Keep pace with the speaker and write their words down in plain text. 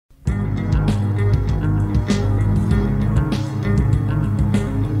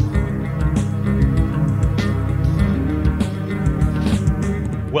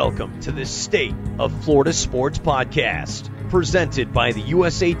Welcome to the State of Florida Sports Podcast, presented by the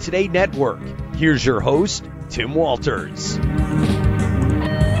USA Today Network. Here's your host, Tim Walters.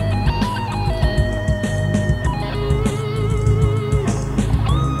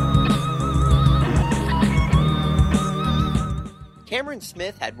 Cameron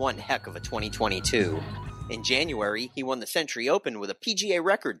Smith had one heck of a 2022. In January, he won the Century Open with a PGA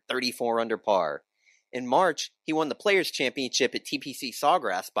record 34 under par. In March, he won the Players' Championship at TPC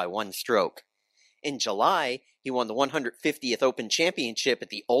Sawgrass by one stroke. In July, he won the 150th Open Championship at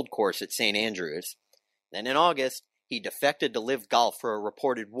the Old Course at St. Andrews. Then in August, he defected to LIV Golf for a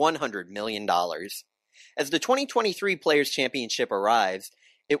reported $100 million. As the 2023 Players' Championship arrives,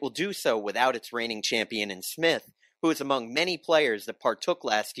 it will do so without its reigning champion in Smith, who is among many players that partook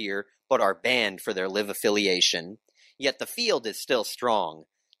last year but are banned for their LIV affiliation. Yet the field is still strong.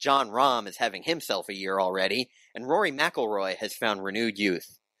 Jon Rahm is having himself a year already, and Rory McIlroy has found renewed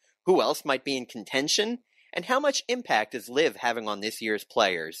youth. Who else might be in contention? And how much impact is LIV having on this year's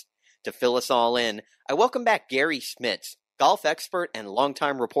players? To fill us all in, I welcome back Garry Smits, golf expert and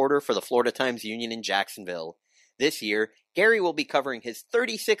longtime reporter for the Florida Times-Union in Jacksonville. This year, Garry will be covering his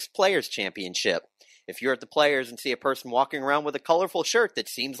 36th Players' Championship. If you're at the Players and see a person walking around with a colorful shirt that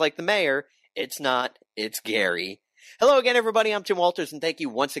seems like the mayor, it's not, it's Garry. Hello again, everybody. I'm Tim Walters, and thank you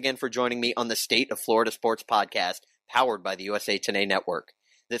once again for joining me on the State of Florida Sports Podcast, powered by the USA Today Network.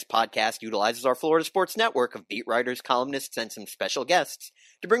 This podcast utilizes our Florida Sports Network of beat writers, columnists, and some special guests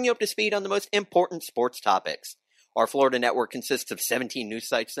to bring you up to speed on the most important sports topics. Our Florida network consists of 17 news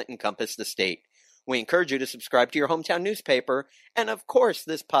sites that encompass the state. We encourage you to subscribe to your hometown newspaper, and of course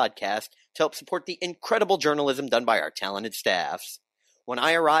this podcast, to help support the incredible journalism done by our talented staffs. When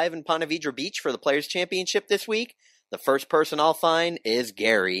I arrive in Ponte Vedra Beach for the Players' Championship this week, the first person I'll find is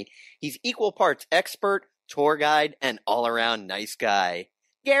Garry. He's equal parts expert, tour guide, and all-around nice guy.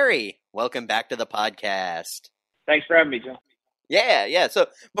 Garry, welcome back to the podcast. Thanks for having me, Joe. Yeah. So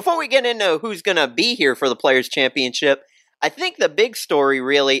before we get into who's going to be here for the Players' Championship, I think the big story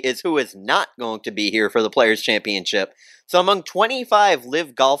really is who is not going to be here for the Players' Championship. So among 25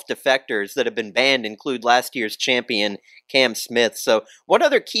 LIV Golf defectors that have been banned include last year's champion, Cam Smith. So what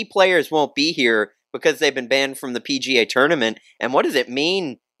other key players won't be here because they've been banned from the PGA tournament? And what does it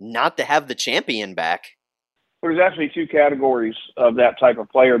mean not to have the champion back? There's actually two categories of that type of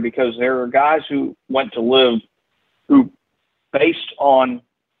player, because there are guys who went to LIV who, based on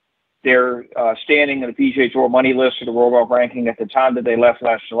their standing in the PGA Tour money list or the World Golf ranking at the time that they left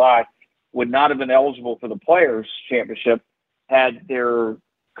last July, would not have been eligible for the Players' Championship had their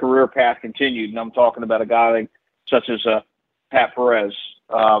career path continued. And I'm talking about a guy such as Pat Perez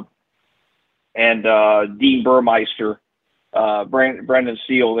and Dean Burmeister, Brendan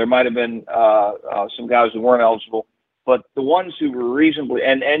Steele. There might have been some guys who weren't eligible, but the ones who were reasonably,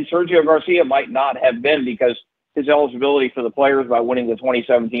 and Sergio Garcia might not have been, because his eligibility for the Players by winning the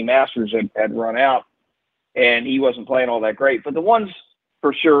 2017 Masters had run out, and he wasn't playing all that great. But the ones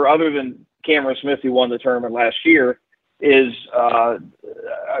for sure, other than Cameron Smith, who won the tournament last year, is a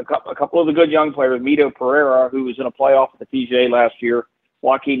couple of the good young players. Mito Pereira, who was in a playoff at the PGA last year,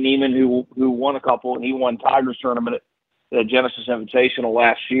 Joaquin Niemann, who won a couple, and he won Tiger's tournament at the Genesis Invitational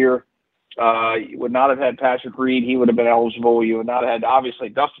last year. You would not have had Patrick Reed. He would have been eligible. You would not have had, obviously,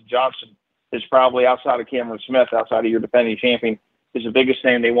 Dustin Johnson is probably, outside of Cameron Smith, outside of your defending champion, is the biggest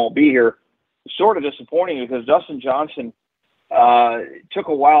name they won't be here. It's sort of disappointing because Dustin Johnson took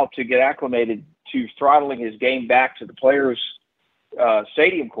a while to get acclimated to throttling his game back to the Players'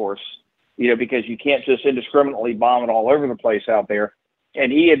 Stadium course, because you can't just indiscriminately bomb it all over the place out there.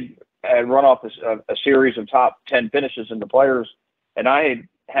 And he had run off a series of top 10 finishes in the Players, and I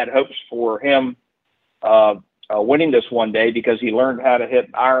had hopes for him winning this one day, because he learned how to hit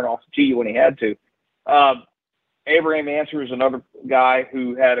iron off the tee when he had to. Abraham Answer is another guy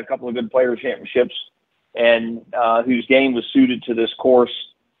who had a couple of good Players' Championships and whose game was suited to this course.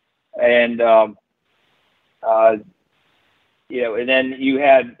 And, and then you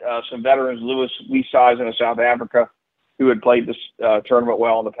had some veterans, Louis Oosthuizen of South Africa, who had played this tournament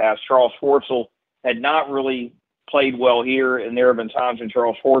well in the past. Charles Schwartzel had not really played well here, and there have been times when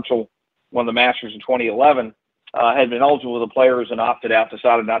Charles Schwartzel won the Masters in 2011, had been eligible with the Players and opted out,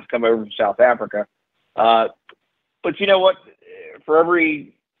 decided not to come over from South Africa. But you know what? For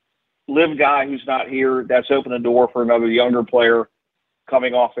every LIV guy who's not here, that's opened the door for another younger player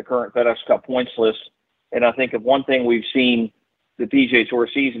coming off the current FedEx Cup points list. And I think if one thing we've seen the PGA Tour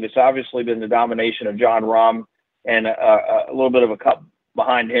season, it's obviously been the domination of Jon Rahm and a little bit of a cup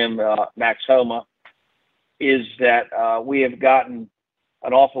behind him, Max Homa, is that we have gotten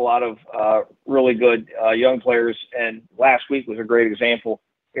an awful lot of really good young players. And last week was a great example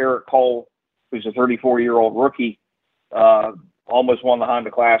Eric Cole, who's a 34-year-old rookie, almost won the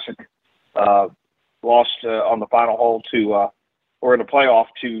Honda Classic, lost on the final hole or in a playoff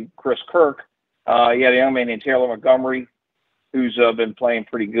to Chris Kirk. You had a young man named Taylor Montgomery, who's been playing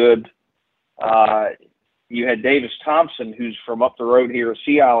pretty good. You had Davis Thompson, who's from up the road here at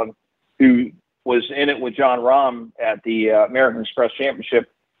Sea Island, who was in it with John Rahm at the American Express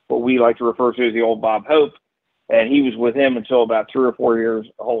Championship, what we like to refer to as the old Bob Hope, and he was with him until about 3 or 4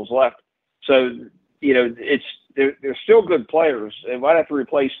 holes left. So, they're still good players. They might have to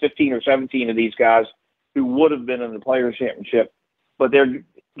replace 15 or 17 of these guys who would have been in the Players' Championship, but they're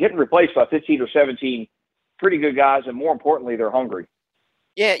getting replaced by 15 or 17 pretty good guys, and more importantly, they're hungry.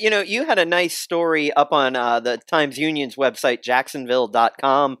 Yeah, you had a nice story up on the Times-Union's website,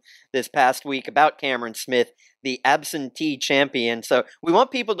 Jacksonville.com, this past week about Cameron Smith, the absentee champion. So we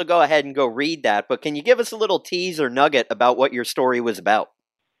want people to go ahead and go read that, but can you give us a little tease or nugget about what your story was about?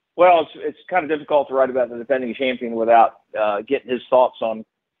 Well, it's kind of difficult to write about the defending champion without getting his thoughts on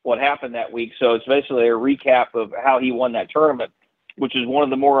what happened that week. So it's basically a recap of how he won that tournament, which is one of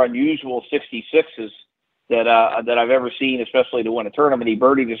the more unusual 66s that I've ever seen, especially to win a tournament. He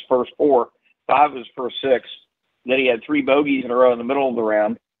birdied his first 4, 5 of his first 6. Then he had 3 bogeys in a row in the middle of the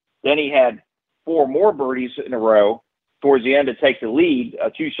round. Then he had 4 more birdies in a row towards the end to take the lead, a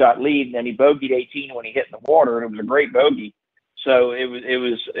 2-shot lead. And then he bogeyed 18 when he hit in the water, and it was a great bogey. So it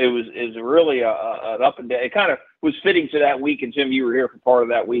was really an up and down. It kind of was fitting to that week, and Jim, you were here for part of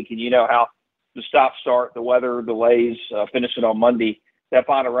that week, and you know how the stop-start, the weather delays, finishing on Monday. That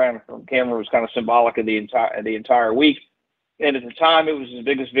final round from Cameron was kind of symbolic of the entire week. And at the time, it was his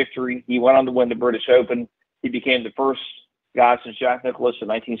biggest victory. He went on to win the British Open. He became the first guy since Jack Nicklaus in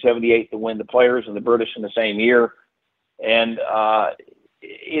 1978 to win the Players and the British in the same year. And,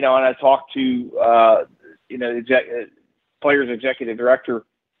 and I talked to, Players Executive Director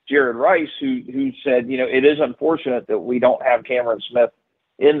Jared Rice, who said, it is unfortunate that we don't have Cameron Smith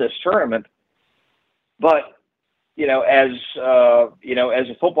in this tournament, but as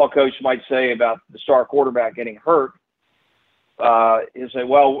a football coach might say about the star quarterback getting hurt, he'll say,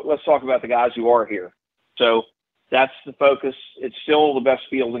 well, let's talk about the guys who are here. So that's the focus. It's still the best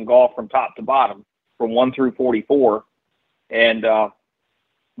field in golf from top to bottom, from 1 through 44. And,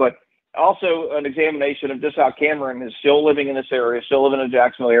 but also an examination of just how Cameron is still living in this area, still living in the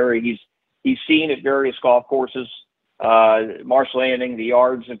Jacksonville area. He's seen at various golf courses, Marsh Landing, the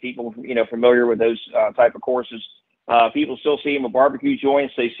Yards, and people, familiar with those type of courses. People still see him at barbecue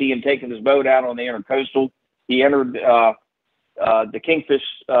joints. They see him taking his boat out on the Intercoastal. He entered the Kingfish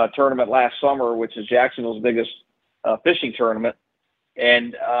tournament last summer, which is Jacksonville's biggest fishing tournament.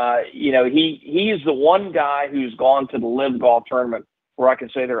 And, he is the one guy who's gone to the LIV Golf tournament where I can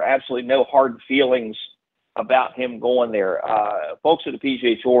say there are absolutely no hard feelings about him going there. Folks at the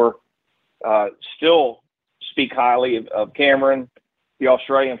PGA Tour still speak highly of Cameron. The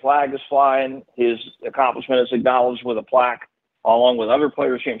Australian flag is flying. His accomplishment is acknowledged with a plaque, along with other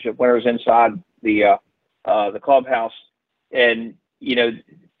Players' Championship winners inside the clubhouse. And,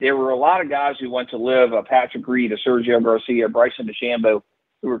 there were a lot of guys who went to LIV, Patrick Reed, Sergio Garcia, Bryson DeChambeau,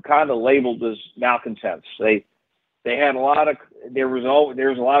 who were kind of labeled as malcontents. They had there was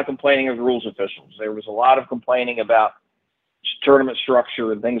a lot of complaining of rules officials. There was a lot of complaining about tournament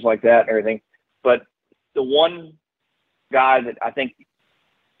structure and things like that and everything. But the one guy that I think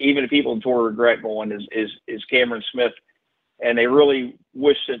even the people in tour regret going is Cameron Smith. And they really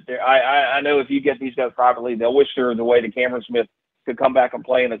wish that I know if you get these guys privately, they'll wish there was a way that Cameron Smith could come back and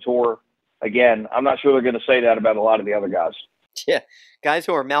play in the tour again. I'm not sure they're going to say that about a lot of the other guys. Yeah, guys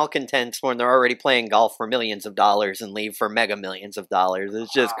who are malcontents when they're already playing golf for millions of dollars and leave for mega millions of dollars.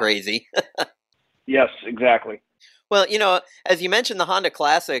 It's just crazy. Yes, exactly. Well, as you mentioned, the Honda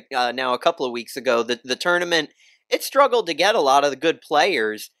Classic now a couple of weeks ago, the tournament, it struggled to get a lot of the good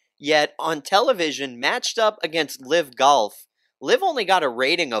players, yet on television, matched up against LIV Golf, LIV only got a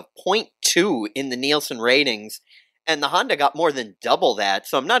rating of 0.2 in the Nielsen ratings, and the Honda got more than double that,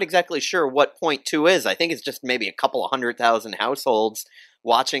 so I'm not exactly sure what 0.2 is. I think it's just maybe a couple of 100,000 households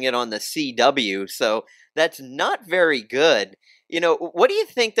watching it on the CW, so that's not very good. What do you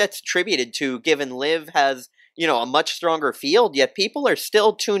think that's attributed to, given LIV has, a much stronger field, yet people are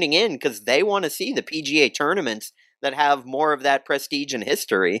still tuning in because they want to see the PGA tournaments that have more of that prestige and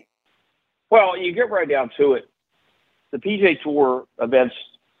history? Well, you get right down to it. The PGA Tour events,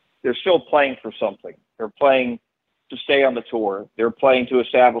 they're still playing for something. They're playing to stay on the tour. They're playing to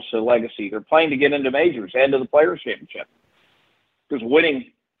establish a legacy. They're playing to get into majors and to the Players' Championship. Because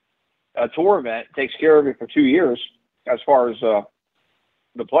winning a tour event takes care of you for 2 years as far as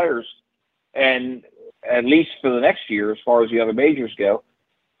the players, and at least for the next year as far as the other majors go.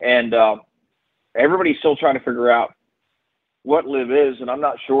 And everybody's still trying to figure out what LIV is, and I'm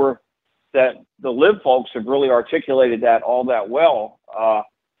not sure that the LIV folks have really articulated that all that well.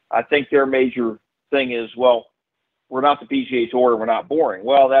 I think their major thing is, well, we're not the PGA Tour, we're not boring.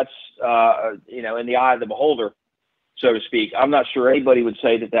 Well, that's, in the eye of the beholder, so to speak. I'm not sure anybody would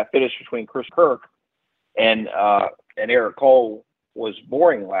say that finish between Chris Kirk and Eric Cole was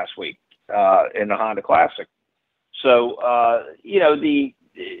boring last week in the Honda Classic. So,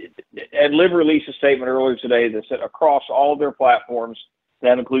 and LIV released a statement earlier today that said across all of their platforms,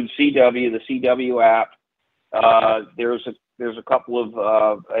 that includes CW, the CW app. There's a couple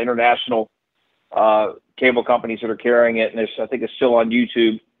of international cable companies that are carrying it, and I think it's still on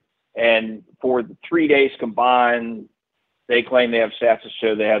YouTube. And for the 3 days combined, they claim they have stats to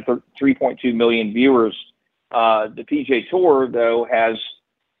show they had 3.2 million viewers. The PGA Tour, though, has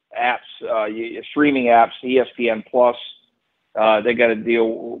apps, streaming apps, ESPN Plus. They got a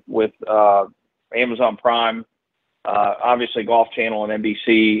deal with Amazon Prime, obviously Golf Channel and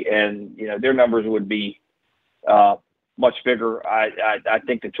NBC, and their numbers would be much bigger. I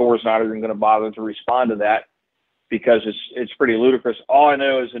think the Tour is not even going to bother to respond to that because it's pretty ludicrous. All I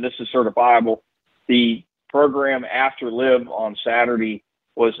know is, and this is certifiable, the program after LIV on Saturday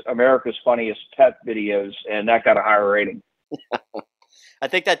was America's Funniest Pet Videos, and that got a higher rating. I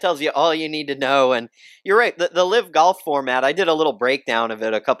think that tells you all you need to know. And you're right. The LIV Golf format, I did a little breakdown of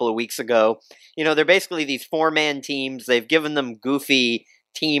it a couple of weeks ago. They're basically these 4-man teams. They've given them goofy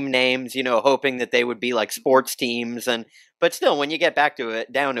team names, hoping that they would be like sports teams. But still, when you get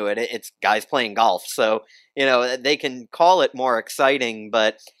down to it, it's guys playing golf. So, they can call it more exciting.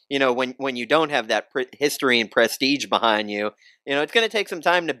 But, when you don't have that history and prestige behind you, it's going to take some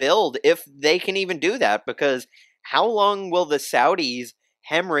time to build if they can even do that, because how long will the Saudis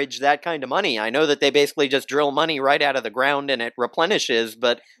hemorrhage that kind of money? I know that they basically just drill money right out of the ground and it replenishes,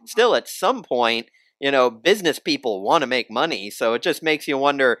 but still at some point, business people want to make money. So it just makes you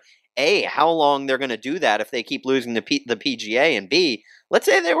wonder, A, how long they're going to do that if they keep losing the PGA, and B, let's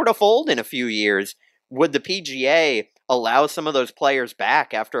say they were to fold in a few years. Would the PGA allow some of those players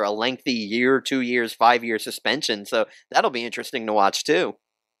back after a lengthy year, 2 years, 5-year suspension? So that'll be interesting to watch too.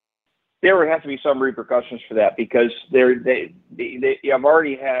 There would have to be some repercussions for that, because I've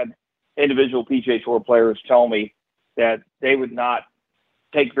already had individual PGA Tour players tell me that they would not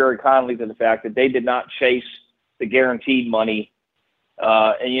take very kindly to the fact that they did not chase the guaranteed money.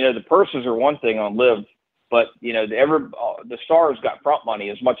 And the purses are one thing on LIV, but the stars got front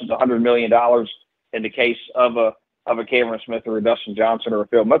money as much as $100 million in the case of a Cameron Smith or a Dustin Johnson or a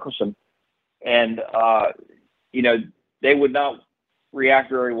Phil Mickelson, and they would not react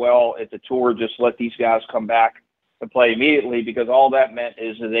very well if the Tour just let these guys come back and play immediately, because all that meant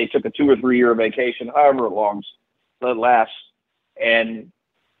is that they took a 2 or 3 year vacation, however long it lasts, and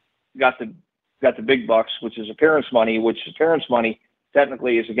got the big bucks, which is appearance money, which appearance money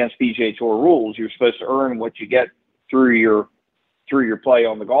technically is against PGA Tour rules. You're supposed to earn what you get through your play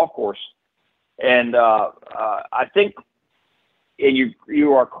on the golf course. And I think, and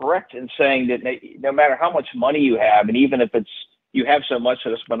you are correct in saying that no matter how much money you have, and even if you have so much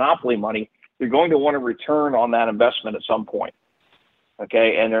that it's monopoly money, you're going to want a return on that investment at some point.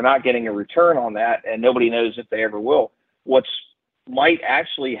 Okay. And they're not getting a return on that, and nobody knows if they ever will. What's might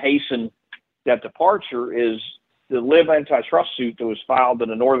actually hasten that departure is the LIV antitrust suit that was filed in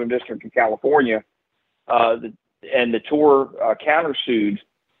the Northern District of California, and the Tour countersued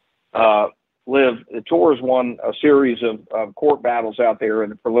LIV. The Tour has won a series of court battles out there in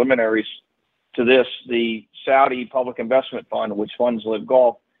the preliminaries to this. The Saudi Public Investment Fund, which funds LIV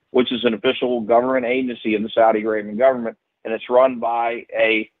Golf, which is an official government agency of the Saudi Arabian government, and it's run by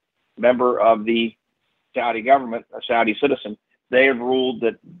a member of the Saudi government, a Saudi citizen. They have ruled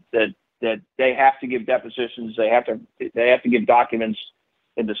that they have to give depositions, they have to give documents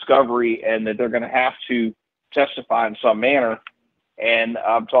and discovery, and that they're going to have to testify in some manner. And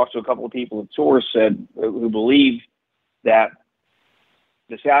I've talked to a couple of people at Tour who believe that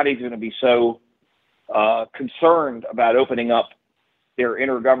the Saudis are going to be so concerned about opening up their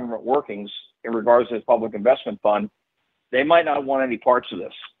intergovernment workings in regards to this public investment fund, they might not want any parts of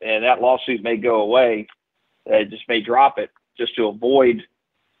this. And that lawsuit may go away. They just may drop it just to avoid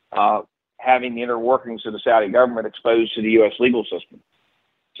having the inner workings of the Saudi government exposed to the U.S. legal system.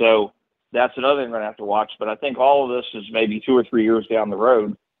 So that's another thing we're going to have to watch. But I think all of this is maybe 2 or 3 years down the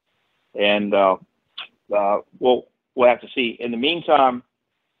road. And we'll have to see. In the meantime,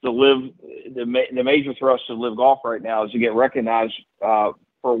 the major thrust of LIV Golf right now is to get recognized for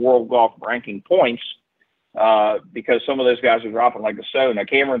world golf ranking points, because some of those guys are dropping like a stone. Now,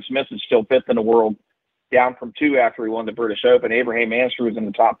 Cameron Smith is still 5th in the world down from 2 after he won the British Open. Abraham Ancer was in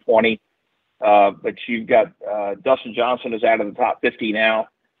the top 20. But you've got Dustin Johnson is out of the top 50 now.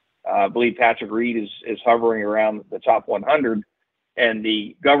 I believe Patrick Reed is hovering around the top 100. And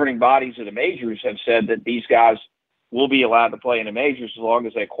the governing bodies of the majors have said that these guys will be allowed to play in the majors as long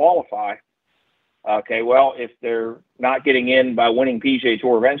as they qualify. Okay, well, if they're not getting in by winning PGA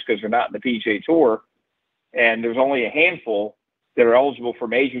Tour events because they're not in the PGA Tour, and there's only a handful that are eligible for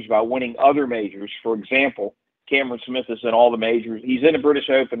majors by winning other majors. For example, Cameron Smith is in all the majors. He's in the British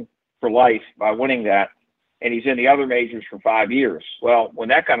Open for life by winning that, and he's in the other majors for 5 years. Well, when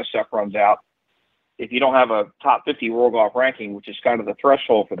that kind of stuff runs out, if you don't have a top 50 world golf ranking, which is kind of the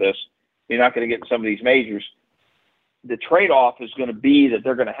threshold for this, you're not going to get in some of these majors. The trade-off is going to be that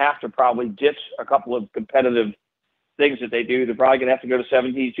they're going to have to probably ditch a couple of competitive things that they do. They're probably going to have to go to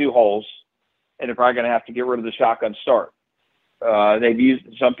 72 holes, and they're probably going to have to get rid of the shotgun start. They've used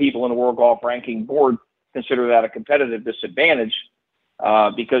some people in the World Golf Ranking Board consider that a competitive disadvantage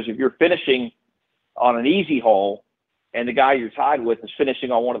because if you're finishing on an easy hole and the guy you're tied with is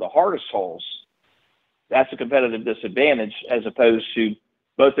finishing on one of the hardest holes, that's a competitive disadvantage as opposed to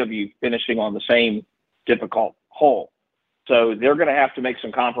both of you finishing on the same difficult hole. So they're going to have to make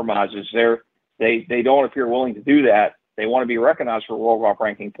some compromises. They don't appear willing to do that. They want to be recognized for World Golf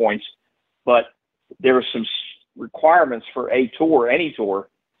Ranking points, but there are some requirements for a tour, any tour,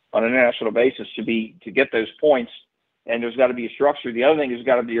 on an international basis to get those points, and there's got to be a structure. The other thing is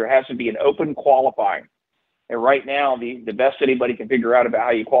there has to be an open qualifying. And right now, the best anybody can figure out about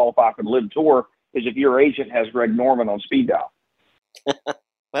how you qualify for the LIV Tour is if your agent has Greg Norman on speed dial.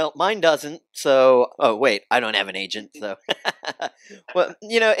 Well, mine doesn't, so... Oh, wait, I don't have an agent, so... Well,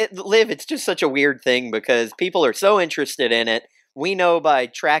 LIV, it's just such a weird thing because people are so interested in it. We know by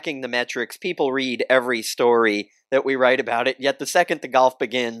tracking the metrics, people read every story that we write about it, yet the second the golf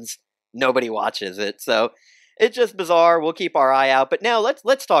begins, nobody watches it. So it's just bizarre. We'll keep our eye out. But now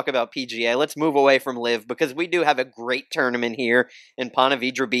let's talk about PGA. Let's move away from LIV because we do have a great tournament here in Ponte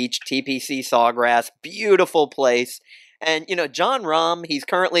Vedra Beach, TPC Sawgrass. Beautiful place. And, Jon Rahm, he's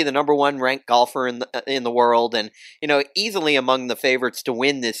currently the number 1 ranked golfer in the world and, easily among the favorites to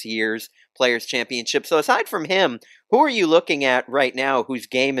win this year's Players' Championship. So aside from him, who are you looking at right now whose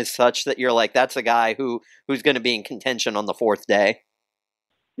game is such that you're like, that's a guy who's going to be in contention on the 4th day?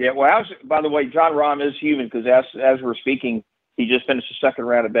 Yeah, well, by the way, Jon Rahm is human because as we're speaking, he just finished the second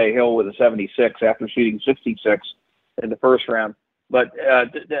round at Bay Hill with a 76 after shooting 66 in the first round. But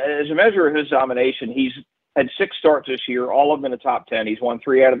as a measure of his domination, he's had 6 starts this year, all of them in the top 10. He's won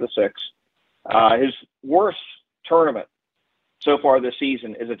 3 out of the 6. His worst tournament so far this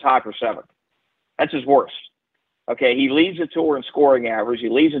season is a tie for 7th. That's his worst. Okay, he leads the tour in scoring average. He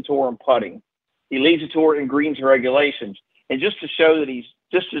leads the tour in putting. He leads the tour in greens and regulations. And just to show that he's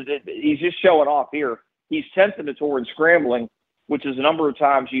just showing off here, he's 10th in the tour in scrambling, which is the number of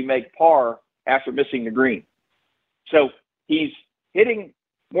times you make par after missing the green. So he's hitting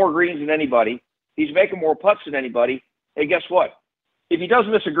more greens than anybody. He's making more putts than anybody. And guess what? If he does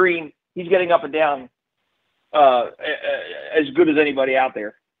miss a green, he's getting up and down as good as anybody out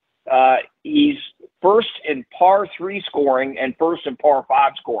there. He's first in par 3 scoring and first in par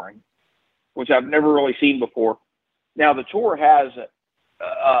 5 scoring, which I've never really seen before. Now, the tour has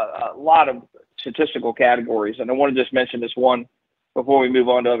a lot of statistical categories, and I want to just mention this one before we move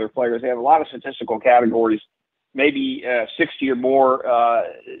on to other players. They have a lot of statistical categories, maybe 60 or more,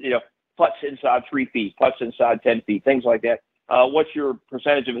 putts inside 3 feet, putts inside 10 feet, things like that. What's your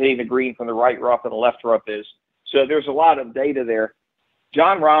percentage of hitting the green from the right rough and the left rough is. So there's a lot of data there.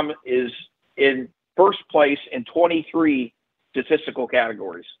 Jon Rahm is in first place in 23 statistical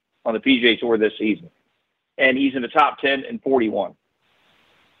categories on the PGA Tour this season. And he's in the top 10 in 41.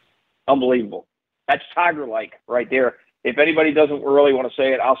 Unbelievable. That's Tiger-like right there. If anybody doesn't really want to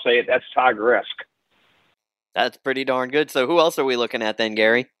say it, I'll say it. That's Tiger-esque. That's pretty darn good. So who else are we looking at then,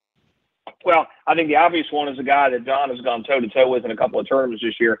 Gary? Well, I think the obvious one is a guy that John has gone toe-to-toe with in a couple of tournaments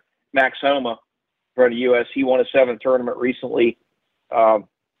this year, Max Homa for the U.S. He won a 7th tournament recently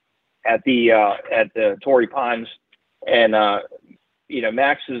at the Torrey Pines. And,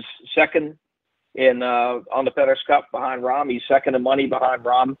 Max is second on the FedEx Cup behind Rahm. He's second in money behind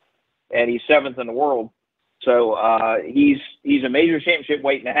Rahm, and he's 7th in the world. So he's a major championship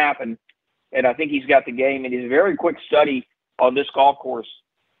waiting to happen, and I think he's got the game. And he's a very quick study on this golf course.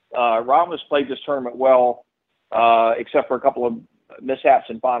 Rahm has played this tournament well, except for a couple of mishaps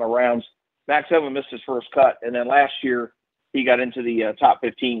in final rounds. Max Homa missed his first cut, and then last year he got into the top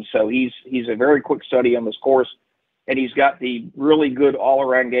 15. So he's a very quick study on this course, and he's got the really good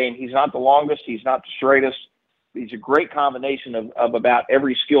all-around game. He's not the longest. He's not the straightest. He's a great combination of about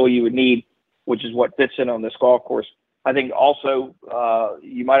every skill you would need. which is what fits in on this golf course. I think also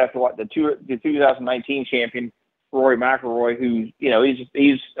you might have to watch the 2019 champion, Rory McIlroy, who,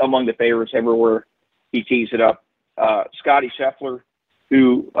 he's among the favorites everywhere he tees it up. Scotty Scheffler,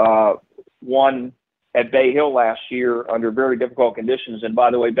 who won at Bay Hill last year under very difficult conditions. And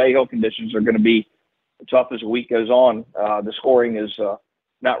by the way, Bay Hill conditions are going to be tough as the week goes on. The scoring is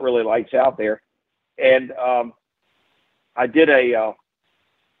not really lights out there. And I had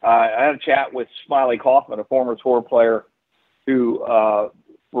a chat with Smiley Kaufman, a former tour player, who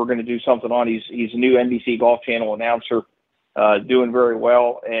we're going to do something on. He's a new NBC Golf Channel announcer, doing very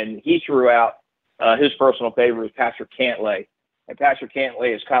well. And he threw out his personal favorite is Patrick Cantlay. And Patrick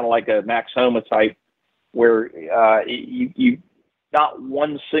Cantlay is kind of like a Max Homa type, where you not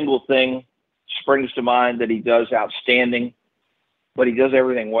one single thing springs to mind that he does outstanding, but he does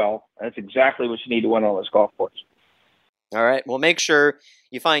everything well. And that's exactly what you need to win on this golf course. All right. Well, make sure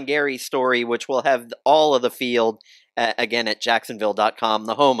you find Garry's story, which will have all of the field, again, at Jacksonville.com,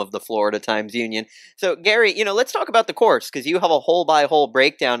 the home of the Florida Times-Union. So, Garry, let's talk about the course, because you have a hole-by-hole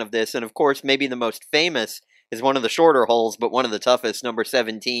breakdown of this. And, of course, maybe the most famous is one of the shorter holes, but one of the toughest, number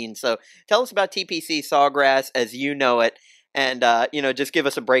 17. So tell us about TPC Sawgrass as you know it, and, just give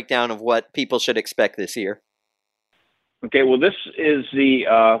us a breakdown of what people should expect this year. Okay, well, this is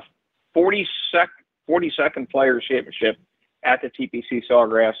the 42nd Players Championship at the TPC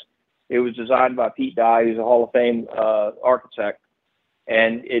Sawgrass. It was designed by Pete Dye, who's a Hall of Fame architect,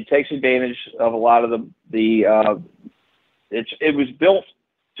 and it takes advantage of a lot of it was built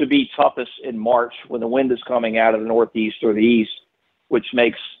to be toughest in March when the wind is coming out of the northeast or the east, which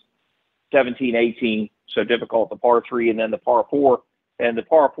makes 17, 18 so difficult, the par 3 and then the par 4. And the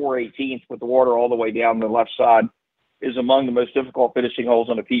par 4 18th with the water all the way down the left side is among the most difficult finishing holes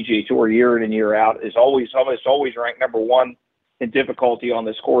on the PGA Tour year in and year out. Is almost always ranked number 1 in difficulty on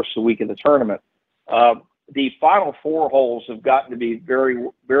this course the week of the tournament. The final 4 holes have gotten to be very,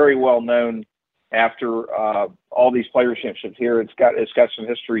 very well known after all these Players Championships here. It's got some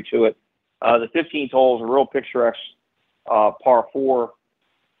history to it. The 15th hole is a real picturesque par 4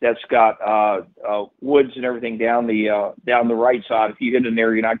 that's got woods and everything down the right side. If you hit in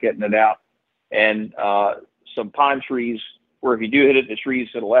there, you're not getting it out. And some pine trees where if you do hit it, the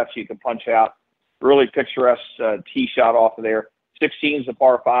trees to the left, you can punch out. Really picturesque tee shot off of there. 16 is the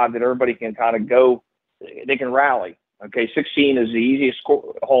par 5 that everybody can kind of go. They can rally. Okay, 16 is the easiest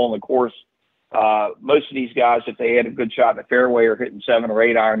hole in the course. Most of these guys, if they had a good shot in the fairway, are hitting 7 or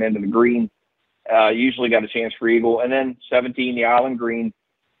 8 iron into the green. Usually got a chance for eagle. And then 17, the island green,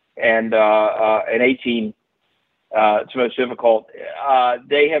 and 18, it's most difficult.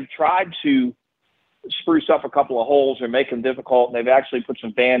 They have tried to spruce up a couple of holes or make them difficult, and they've actually put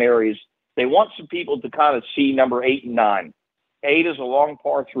some fan areas. They want some people to kind of see number 8 and 9. 8 is a long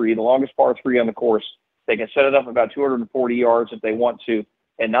par 3, the longest par 3 on the course. They can set it up about 240 yards if they want to.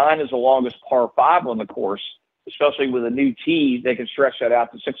 And 9 is the longest par 5 on the course, especially with a new tee. They can stretch that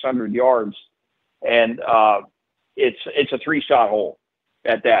out to 600 yards. And it's a 3-shot hole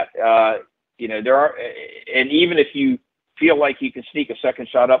at that. There are, and even if you feel like you can sneak a second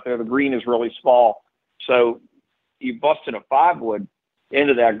shot up there, the green is really small. So you busted a 5-wood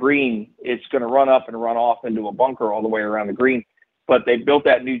into that green, it's going to run up and run off into a bunker all the way around the green. But they built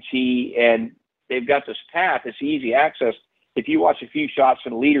that new tee, and they've got this path. It's easy access. If you watch a few shots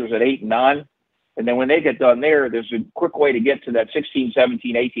from the leaders at 8 and 9, and then when they get done there's a quick way to get to that 16,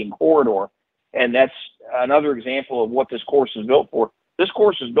 17, 18 corridor. And that's another example of what this course is built for. This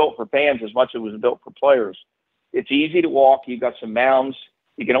course is built for fans as much as it was built for players. It's easy to walk. You've got some mounds.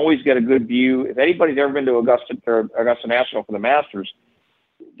 You can always get a good view. If anybody's ever been to Augusta National for the Masters,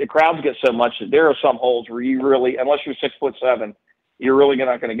 the crowds get so much that there are some holes where you really, unless you're 6'7", you're really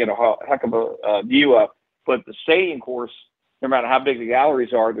not going to get a heck of a view up. But the stadium course, no matter how big the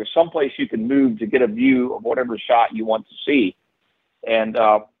galleries are, there's some place you can move to get a view of whatever shot you want to see. And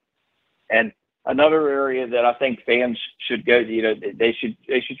another area that I think fans should go to, they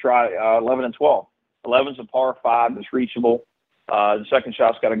should try 11 and 12. 11 is a par 5 that's reachable. The second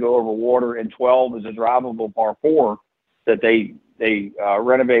shot's got to go over water, and 12 is a drivable par 4 that they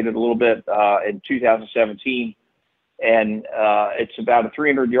renovated a little bit in 2017. And it's about a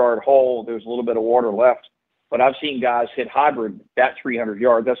 300-yard hole. There's a little bit of water left. But I've seen guys hit hybrid that 300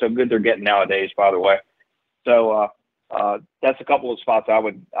 yards. That's how good they're getting nowadays, by the way. So that's a couple of spots I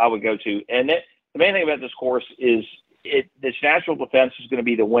would go to. And the main thing about this course is its natural defense is going to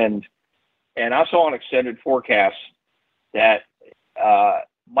be the wind. And I saw an extended forecast that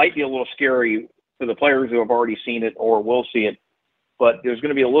might be a little scary for the players who have already seen it or will see it. But there's going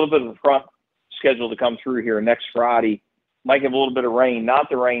to be a little bit of the front schedule to come through here next Friday might have a little bit of rain, not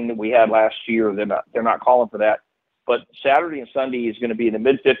the rain that we had last year. They're not calling for that. But Saturday and Sunday is going to be in the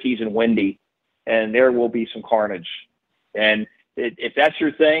mid-50s and windy, and there will be some carnage. And if that's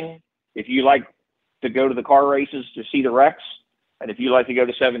your thing, if you like to go to the car races to see the wrecks, and if you like to go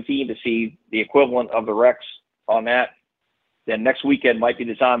to 17 to see the equivalent of the wrecks on that, then next weekend might be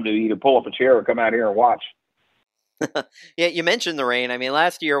the time to either pull up a chair or come out here and watch. Yeah, you mentioned the rain. I mean,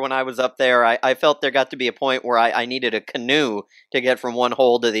 last year when I was up there, I felt there got to be a point where I needed a canoe to get from one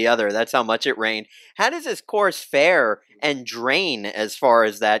hole to the other. That's how much it rained. How does this course fare and drain as far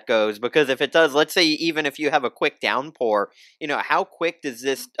as that goes? Because if it does, let's say even if you have a quick downpour, how quick does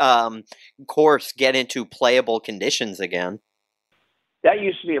this course get into playable conditions again? That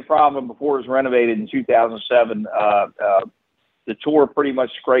used to be a problem before it was renovated in 2007. The tour pretty much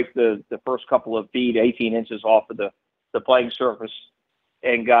scraped the first couple of feet, 18 inches off of the playing surface,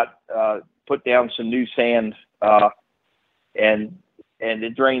 and got put down some new sand, and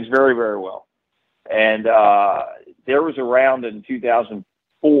it drains very, very well. And there was a round in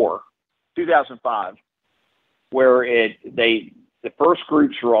 2005, where the first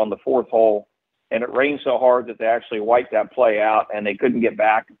groups were on the fourth hole, and it rained so hard that they actually wiped that play out, and they couldn't get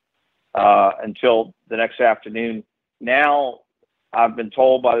back until the next afternoon. Now, I've been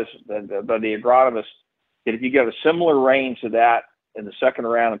told by the agronomist that if you get a similar rain to that in the second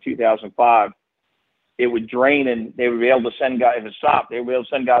round of 2005, it would drain, and they would be able to send guys, if it stopped, they would be able to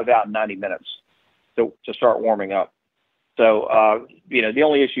send guys out in 90 minutes to start warming up. So, the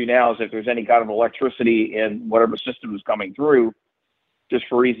only issue now is if there's any kind of electricity in whatever system is coming through, just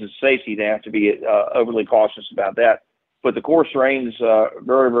for reasons of safety, they have to be overly cautious about that. But the course drains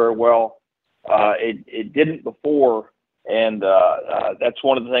very, very well. It didn't before. And that's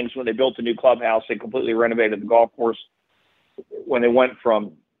one of the things when they built the new clubhouse, they completely renovated the golf course. When they went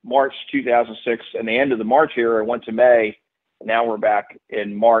from March 2006 and the end of the March era, went to May, and now we're back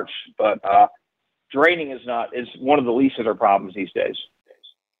in March. But draining is one of the least of their problems these days.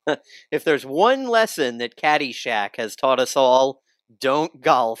 If there's one lesson that Caddyshack has taught us all, don't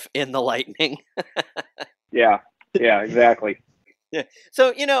golf in the lightning. Yeah, exactly. Yeah.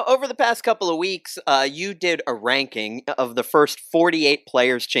 So, over the past couple of weeks, you did a ranking of the first 48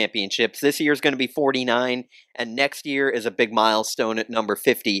 Players' Championships. This year's going to be 49, and next year is a big milestone at number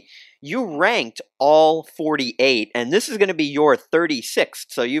 50. You ranked all 48, and this is going to be your 36th,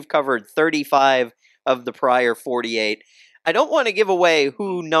 so you've covered 35 of the prior 48. I don't want to give away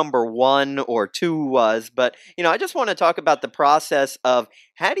who number 1 or 2 was, but, I just want to talk about the process of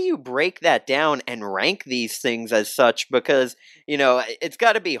how do you break that down and rank these things as such? Because, it's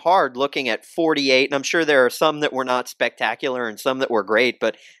got to be hard looking at 48, and I'm sure there are some that were not spectacular and some that were great,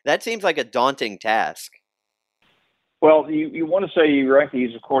 but that seems like a daunting task. Well, you want to say you rank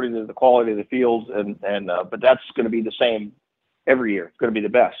these according to the quality of the fields, but that's going to be the same every year. It's going to be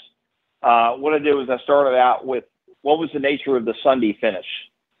the best. What I did was I started out with, what was the nature of the Sunday finish?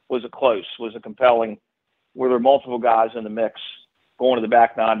 Was it close? Was it compelling? Were there multiple guys in the mix going to the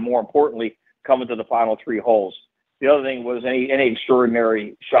back nine? More importantly, coming to the final 3 holes. The other thing was any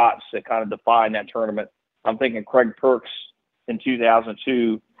extraordinary shots that kind of defined that tournament. I'm thinking Craig Perks in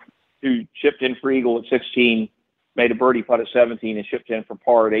 2002, who chipped in for eagle at 16, made a birdie putt at 17, and chipped in for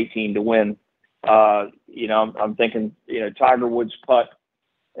par at 18 to win. I'm thinking, Tiger Woods' putt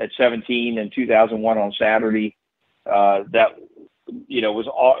at 17 in 2001 on Saturday. That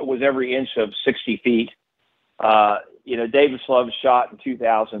was every inch of 60 feet. David Love's shot in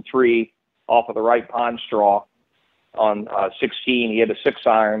 2003 off of the right pond straw on 16. He had a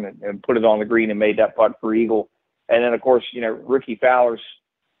 6-iron and put it on the green and made that putt for eagle. And then, of course, Ricky Fowler's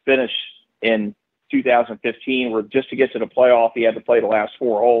finish in 2015, where just to get to the playoff, he had to play the last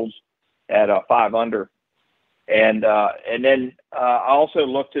 4 holes at 5 under. And then I also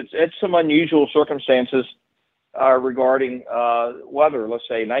looked at some unusual circumstances regarding weather. Let's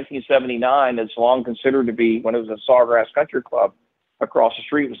say 1979 is long considered to be, when it was a Sawgrass Country Club across the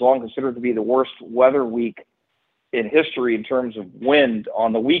street, was long considered to be the worst weather week in history in terms of wind.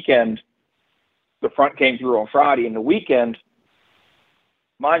 On the weekend, the front came through on Friday, and the weekend,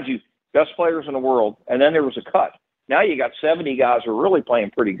 mind you, best players in the world, and then there was a cut. Now you got 70 guys who are really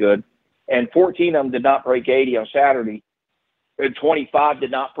playing pretty good, and 14 of them did not break 80 on Saturday, and 25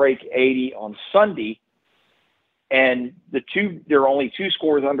 did not break 80 on Sunday. And there are only 2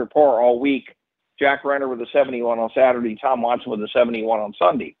 scores under par all week. Jack Renner with a 71 on Saturday, Tom Watson with a 71 on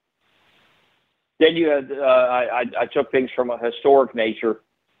Sunday. Then you had, I took things from a historic nature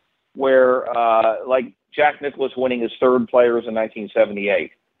where, like Jack Nicklaus winning his 3rd Players in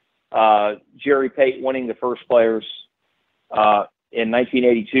 1978. Jerry Pate winning the first Players in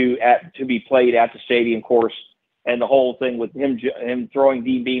 1982 to be played at the Stadium course and the whole thing with him throwing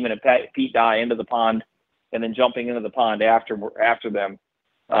Dean Beeman and Pete Dye into the pond, and then jumping into the pond after them,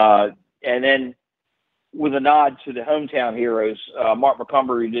 and then with a nod to the hometown heroes, Mark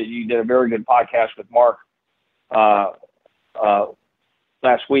McCumber, you did a very good podcast with Mark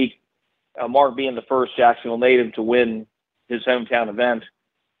last week. Mark being the first Jacksonville native to win his hometown event,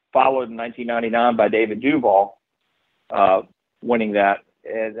 followed in 1999 by David Duval winning that.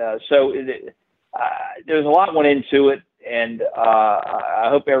 And so there's a lot went into it, and I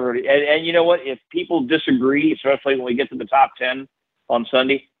hope everybody, and you know what, if people disagree, especially when we get to the top 10 on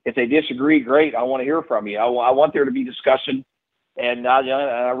Sunday, if they disagree, great, I want to hear from you. I want there to be discussion, and I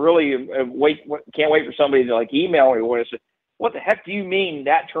really can't wait for somebody to like email me and say, what the heck do you mean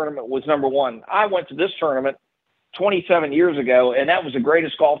that tournament was number one? I went to this tournament 27 years ago, and that was the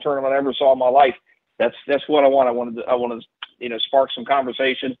greatest golf tournament I ever saw in my life. That's what I want. I want to spark some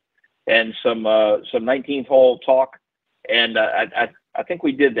conversation and some 19th hole talk, and I think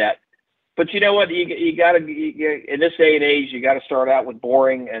we did that. But you know what? You got to in this day and age, you got to start out with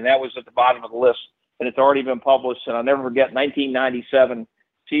boring, and that was at the bottom of the list, and it's already been published. And I'll never forget 1997.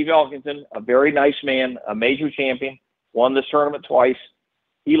 Steve Elkington, a very nice man, a major champion, won this tournament twice.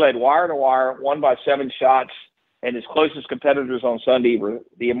 He led wire to wire, won by 7 shots, and his closest competitors on Sunday were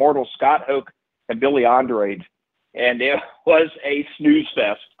the immortal Scott Hoke and Billy Andrade. And it was a snooze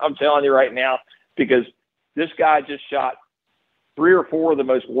fest, I'm telling you right now, because this guy just shot 3 or 4 of the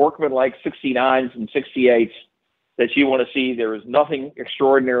most workmanlike 69s and 68s that you want to see. There was nothing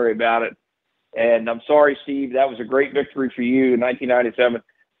extraordinary about it. And I'm sorry, Steve, that was a great victory for you in 1997,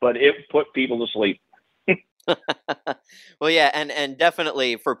 but it put people to sleep. Well, yeah, and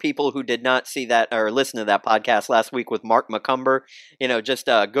definitely for people who did not see that or listen to that podcast last week with Mark McCumber, just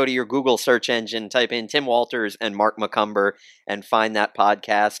go to your Google search engine, type in Tim Walters and Mark McCumber, and find that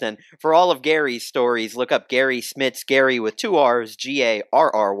podcast. And for all of Gary's stories, look up Garry Smits, Gary with 2 R's, Garry,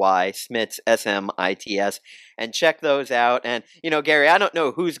 Smits, Smits, and check those out. And, Gary, I don't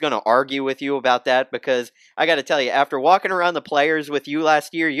know who's going to argue with you about that, because I got to tell you, after walking around the players with you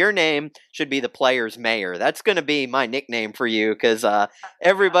last year, your name should be the players' mayor. That's going to be my nickname for you, because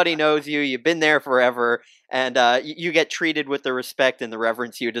everybody knows you. You've been there forever, and you get treated with the respect and the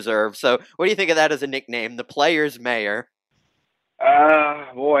reverence you deserve. So what do you think of that as a nickname, the players' mayor?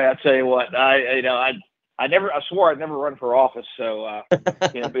 Boy, I tell you what, I swore I'd never run for office. So,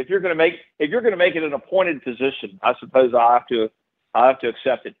 but if you're going to make it an appointed position, I suppose I'll have to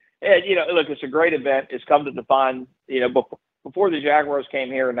accept it. And, look, it's a great event. It's come to define, before the Jaguars came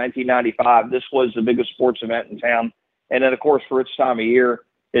here in 1995, this was the biggest sports event in town. And then, of course, for its time of year,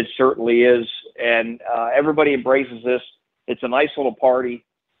 it certainly is. And everybody embraces this. It's a nice little party.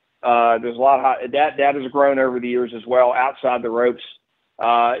 There's a lot of that has grown over the years as well, outside the ropes.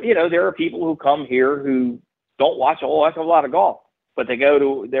 There are people who come here who don't watch a whole heck of a lot of golf, but they go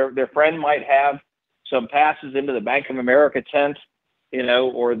to their friend might have some passes into the Bank of America tent,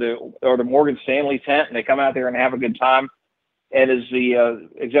 or the Morgan Stanley tent, and they come out there and have a good time. And as the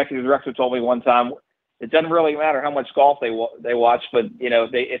executive director told me one time, it doesn't really matter how much golf they watch, but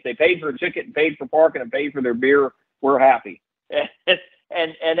if they paid for a ticket and paid for parking and paid for their beer, we're happy.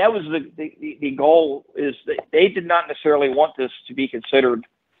 And that was the goal, is that they did not necessarily want this to be considered.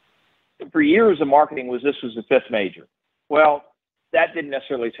 For years, the marketing was this was the 5th major. Well, that didn't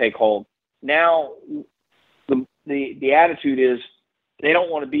necessarily take hold. Now, the attitude is they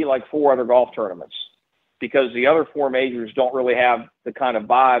don't want to be like 4 other golf tournaments, because the other 4 majors don't really have the kind of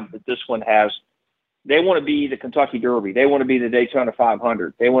vibe that this one has. They want to be the Kentucky Derby. They want to be the Daytona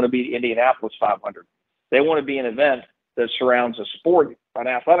 500. They want to be the Indianapolis 500. They want to be an event that surrounds a sport, an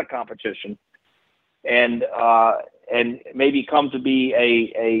athletic competition, and maybe come to be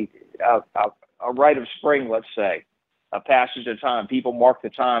a rite of spring, let's say, a passage of time. People mark the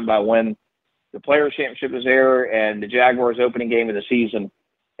time by when the Players' Championship is there and the Jaguars' opening game of the season,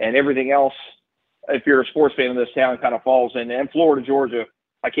 and everything else, if you're a sports fan in this town, kind of falls in. And Florida, Georgia,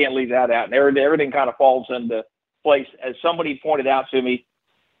 I can't leave that out. And everything kind of falls into place. As somebody pointed out to me,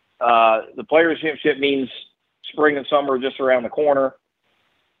 the Players' Championship means spring and summer are just around the corner.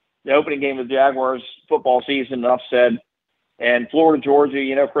 The opening game of the Jaguars football season, enough said. And Florida,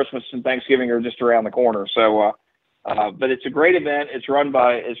 Georgia, Christmas and Thanksgiving are just around the corner. So, but it's a great event. It's run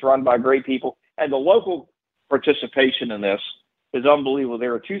by great people, and the local participation in this is unbelievable.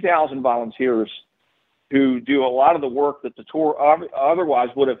 There are 2,000 volunteers who do a lot of the work that the tour otherwise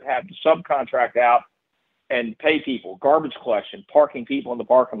would have had to subcontract out and pay people, garbage collection, parking people in the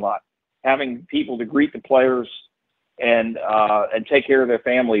parking lot, having people to greet the players and take care of their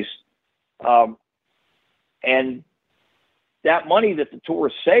families. And that money that the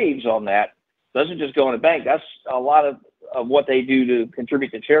tour saves on that doesn't just go in the bank. That's a lot of what they do to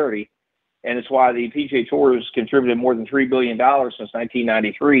contribute to charity. And it's why the PGA Tour has contributed more than $3 billion since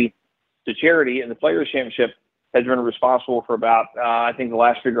 1993 to charity. And the Players Championship has been responsible for about, I think the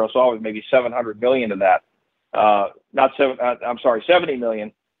last figure I saw was maybe $700 million of that. 70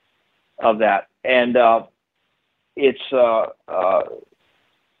 million of that. And it's, like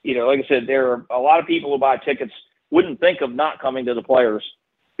I said, there are a lot of people who buy tickets wouldn't think of not coming to the Players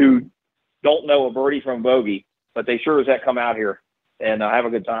who don't know a birdie from a bogey, but they sure as heck come out here and have a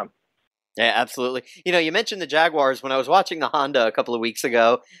good time. Yeah, absolutely. You mentioned the Jaguars. When I was watching the Honda a couple of weeks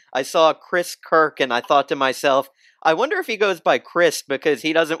ago, I saw Chris Kirk, and I thought to myself, I wonder if he goes by Chris because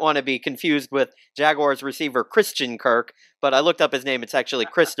he doesn't want to be confused with Jaguars receiver Christian Kirk. But I looked up his name. It's actually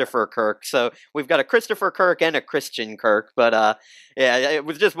Christopher Kirk. So we've got a Christopher Kirk and a Christian Kirk. But it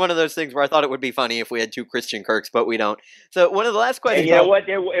was just one of those things where I thought it would be funny if we had two Christian Kirks, but we don't. So one of the last questions. And you know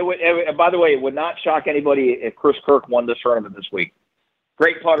what? By the way, it would not shock anybody if Chris Kirk won this tournament this week.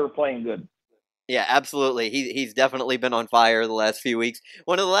 Great putter, playing good. Yeah, absolutely. He's definitely been on fire the last few weeks.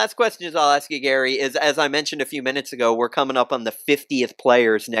 One of the last questions I'll ask you, Gary, is, as I mentioned a few minutes ago, we're coming up on the 50th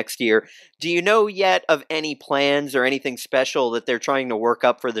Players next year. Do you know yet of any plans or anything special that they're trying to work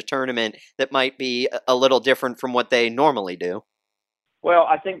up for the tournament that might be a little different from what they normally do? Well,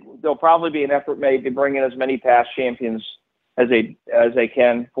 I think there'll probably be an effort made to bring in as many past champions as they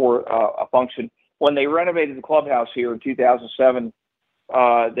can for a function. When they renovated the clubhouse here in 2007,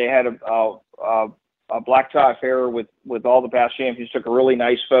 they had a black tie affair with all the past champions. Took a really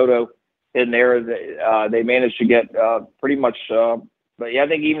nice photo in there. They managed to get pretty much. But yeah, I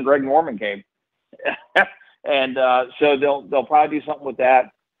think even Greg Norman came, and so they'll probably do something with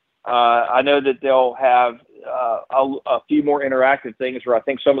that. I know that they'll have a few more interactive things where I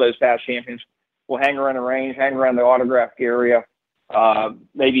think some of those past champions will hang around the range, hang around the autograph area,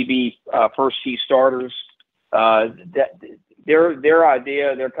 maybe be first tee starters. Their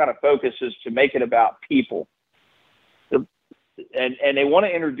idea, their kind of focus is to make it about people. And they want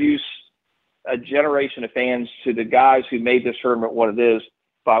to introduce a generation of fans to the guys who made this tournament what it is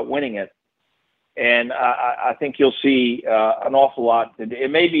by winning it. And I think you'll see an awful lot. It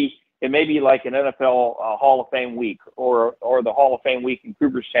may be like an NFL Hall of Fame week or the Hall of Fame week in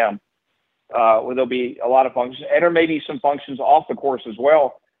Cooperstown, where there'll be a lot of functions. And there may be some functions off the course as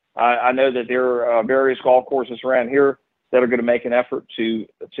well. I know that there are various golf courses around here that are going to make an effort to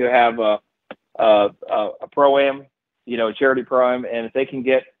have a pro-am, a charity pro-am. And if they can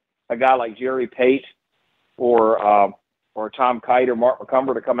get a guy like Jerry Pate or Tom Kite or Mark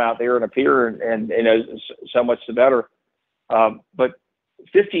McCumber to come out there and appear, and so much the better. But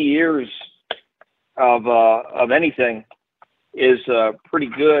 50 years of anything is pretty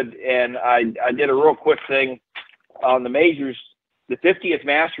good. And I did a real quick thing on the majors. The 50th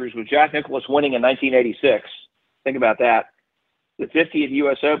Masters with Jack Nicklaus winning in 1986. Think about that. The 50th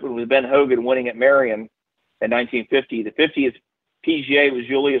U.S. Open with Ben Hogan winning at Merion in 1950. The 50th PGA was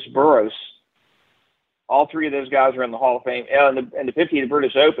Julius Burroughs. All three of those guys are in the Hall of Fame. And the 50th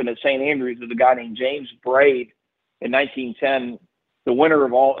British Open at St. Andrews with a guy named James Braid in 1910. The winner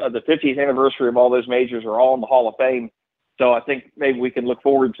of all the 50th anniversary of all those majors are all in the Hall of Fame. So I think maybe we can look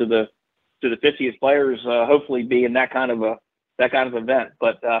forward to the 50th Players hopefully being that kind of event.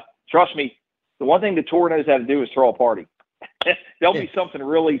 But trust me, the one thing the tour knows how to do is throw a party. There'll be something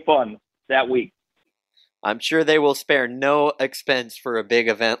really fun that week. I'm sure they will spare no expense for a big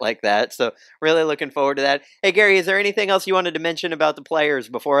event like that. So really looking forward to that. Hey, Gary, is there anything else you wanted to mention about the Players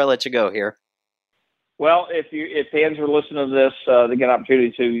before I let you go here? Well, if fans are listening to this, they get an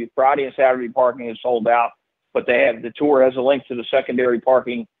opportunity to. Friday and Saturday parking is sold out, but the tour has a link to the secondary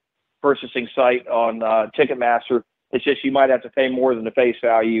parking purchasing site on Ticketmaster. It's just you might have to pay more than the face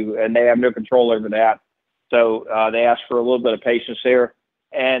value, and they have no control over that. So they ask for a little bit of patience there.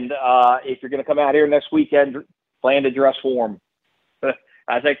 And if you're going to come out here next weekend, plan to dress warm.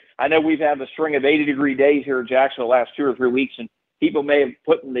 I know we've had a string of 80-degree days here in Jacksonville the last 2 or 3 weeks, and people may have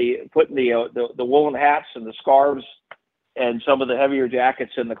put the woolen hats and the scarves and some of the heavier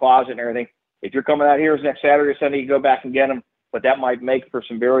jackets in the closet and everything. If you're coming out here next Saturday or Sunday, you go back and get them. But that might make for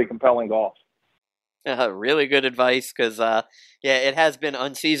some very compelling golf. Really good advice because, it has been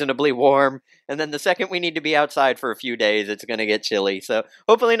unseasonably warm. And then the second we need to be outside for a few days, it's going to get chilly. So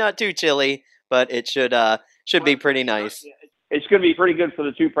hopefully not too chilly, but it should be pretty nice. It's going to be pretty good for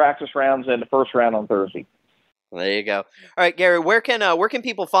the 2 practice rounds and the first round on Thursday. There you go. All right, Gary, where can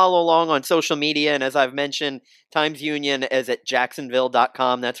people follow along on social media? And as I've mentioned, Times Union is at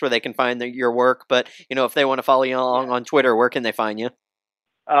jacksonville.com. That's where they can find your work. But, if they want to follow you along on Twitter, where can they find you?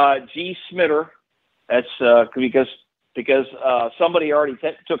 G. Smitter. That's because because somebody already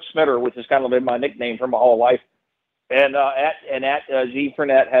took Smitter, which has kind of been my nickname for my whole life. And at Gene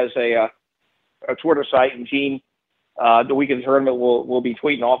Fournette has a Twitter site, and Gene, the weekend tournament will be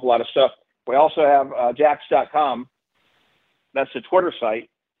tweeting an awful lot of stuff. We also have Jacks.com. That's the Twitter site.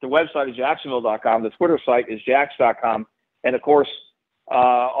 The website is Jacksonville.com. The Twitter site is Jacks.com. And of course,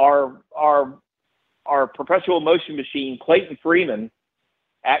 our perpetual motion machine, Clayton Freeman,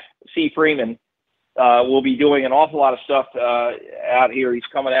 at C Freeman, will be doing an awful lot of stuff out here. He's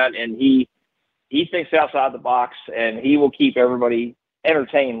coming out, and he thinks outside the box, and he will keep everybody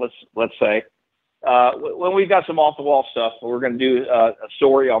entertained. Let's say when we've got some off the wall stuff, we're going to do a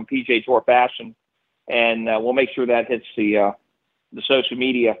story on PGA Tour fashion, and we'll make sure that hits the social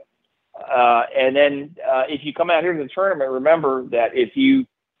media. And then if you come out here to the tournament, remember that if you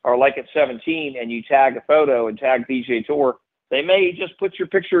are like at 17 and you tag a photo and tag PGA Tour, they may just put your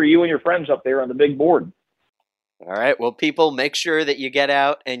picture of you and your friends up there on the big board. All right. Well, people, make sure that you get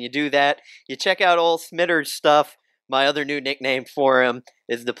out and you do that. You check out old Smitter's stuff. My other new nickname for him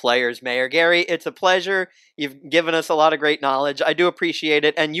is the Players Mayor. Gary, it's a pleasure. You've given us a lot of great knowledge. I do appreciate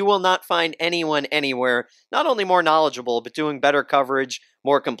it. And you will not find anyone anywhere not only more knowledgeable, but doing better coverage,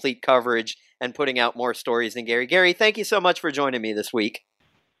 more complete coverage, and putting out more stories than Gary. Gary, thank you so much for joining me this week.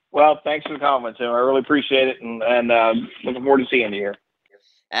 Well, thanks for the comments, Tim. I really appreciate it, and looking forward to seeing you here.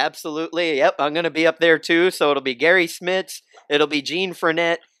 Absolutely. Yep, I'm going to be up there too. So it'll be Garry Smits, it'll be Gene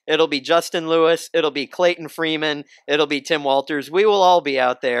Fournette, it'll be Justin Lewis, it'll be Clayton Freeman, it'll be Tim Walters. We will all be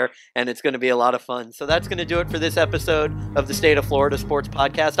out there, and it's going to be a lot of fun. So that's going to do it for this episode of the State of Florida Sports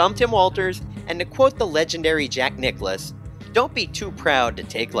Podcast. I'm Tim Walters, and to quote the legendary Jack Nicklaus, don't be too proud to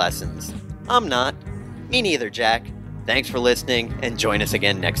take lessons. I'm not. Me neither, Jack. Thanks for listening, and join us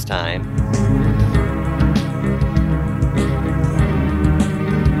again next time.